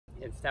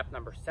in step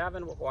number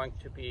 7, we're going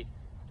to be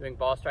doing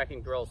ball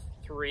striking drills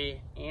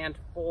 3 and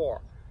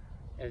 4.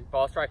 And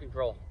ball striking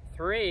drill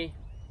 3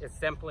 is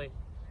simply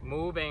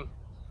moving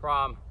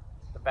from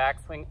the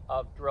backswing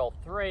of drill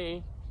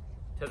 3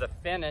 to the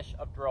finish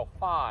of drill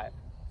 5.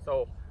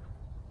 So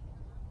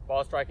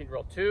ball striking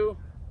drill 2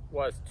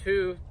 was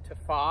 2 to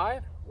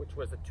 5, which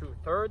was a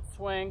 2/3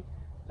 swing.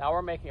 Now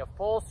we're making a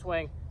full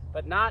swing,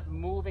 but not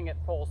moving at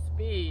full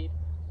speed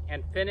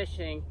and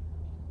finishing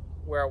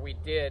where we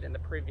did in the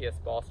previous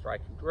ball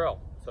striking drill.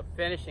 So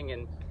finishing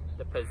in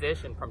the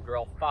position from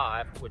drill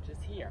 5, which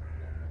is here.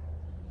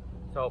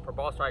 So for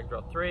ball striking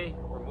drill 3,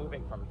 we're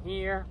moving from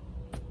here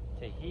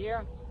to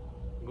here.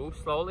 Move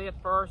slowly at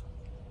first.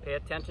 Pay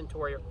attention to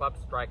where your club's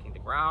striking the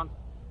ground.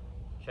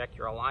 Check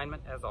your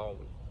alignment as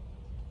always.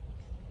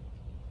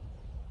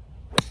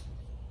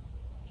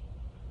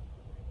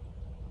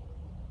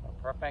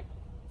 Perfect.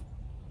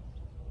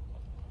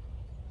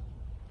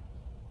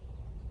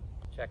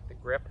 Check the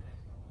grip.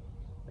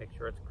 Make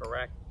sure it's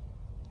correct.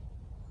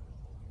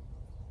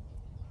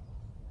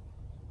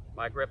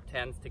 My grip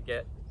tends to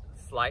get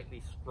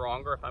slightly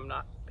stronger if I'm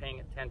not paying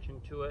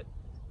attention to it,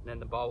 and then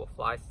the ball will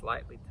fly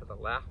slightly to the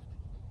left.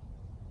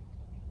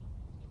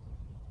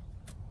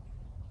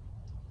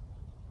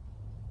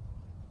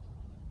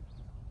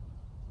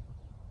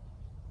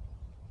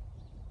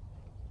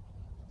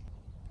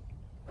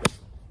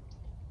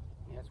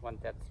 Here's one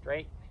dead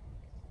straight.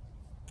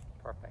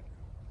 Perfect.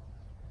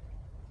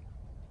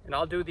 And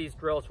I'll do these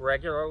drills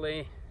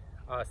regularly,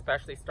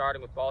 especially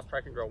starting with ball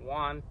striking drill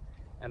 1,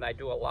 and I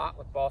do a lot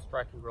with ball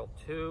striking drill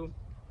 2,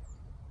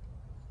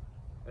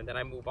 and then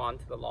I move on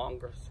to the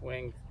longer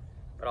swings,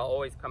 but I'll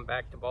always come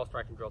back to ball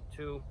striking drill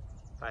 2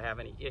 if I have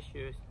any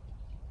issues.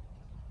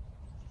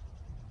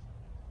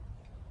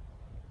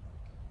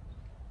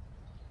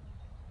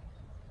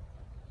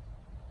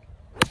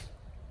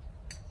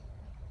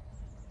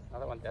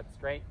 Another one dead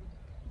straight.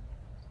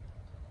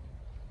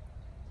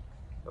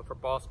 So for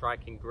ball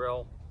striking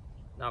drill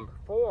number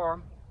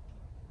 4,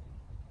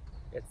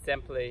 it's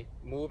simply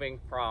moving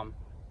from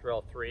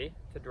drill 3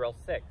 to drill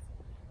 6.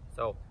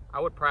 So I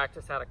would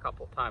practice that a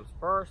couple times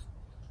first,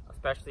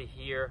 especially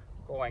here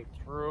going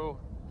through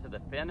to the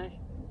finish.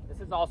 This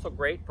is also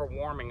great for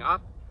warming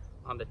up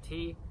on the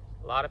tee.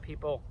 A lot of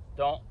people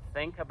don't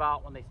think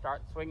about when they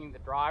start swinging the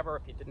driver,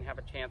 if you didn't have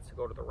a chance to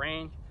go to the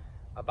range,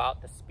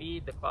 about the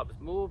speed the club's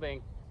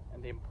moving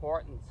and the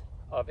importance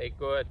of a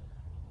good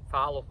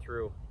follow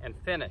through and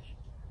finish.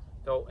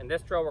 So in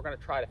this drill, we're going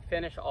to try to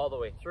finish all the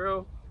way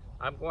through.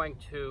 I'm going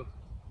to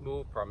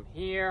move from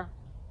here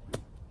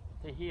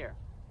to here,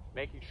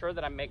 making sure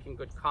that I'm making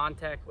good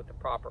contact with the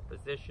proper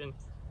position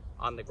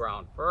on the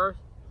ground first.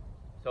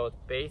 So it's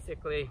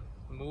basically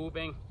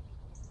moving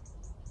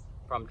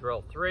from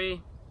drill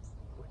 3,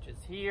 which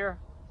is here,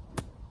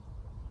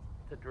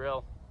 to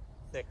drill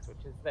 6,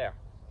 which is there.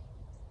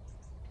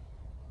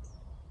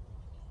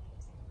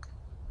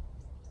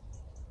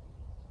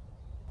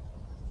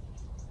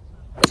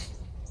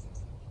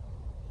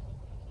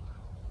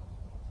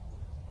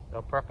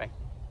 So perfect.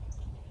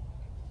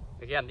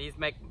 Again, these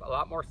make a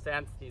lot more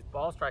sense, these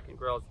ball striking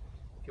drills,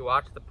 if you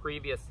watch the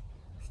previous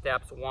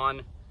steps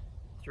 1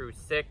 through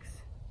 6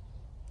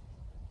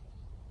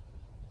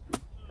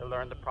 to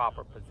learn the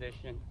proper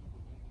position.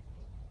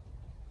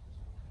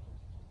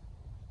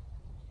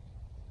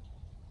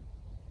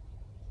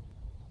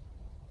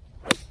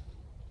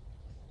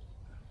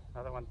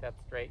 Another one dead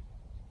straight.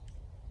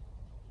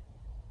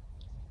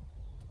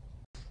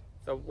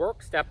 So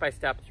work step by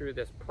step through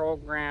this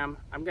program.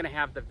 I'm going to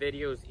have the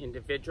videos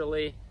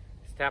individually,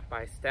 step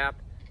by step,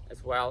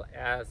 as well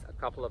as a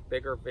couple of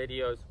bigger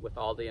videos with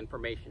all the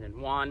information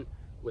in one,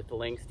 with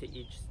links to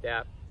each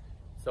step.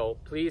 So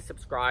please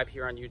subscribe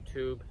here on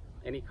YouTube.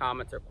 Any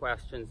comments or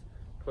questions,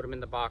 put them in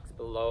the box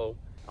below.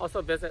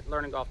 Also visit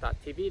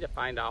learninggolf.tv to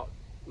find out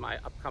my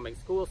upcoming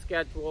school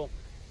schedule,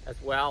 as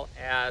well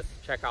as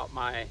check out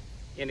my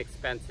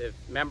inexpensive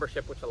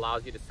membership, which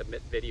allows you to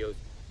submit videos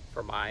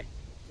for my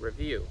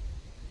review.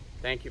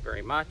 Thank you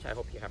very much. I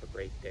hope you have a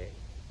great day.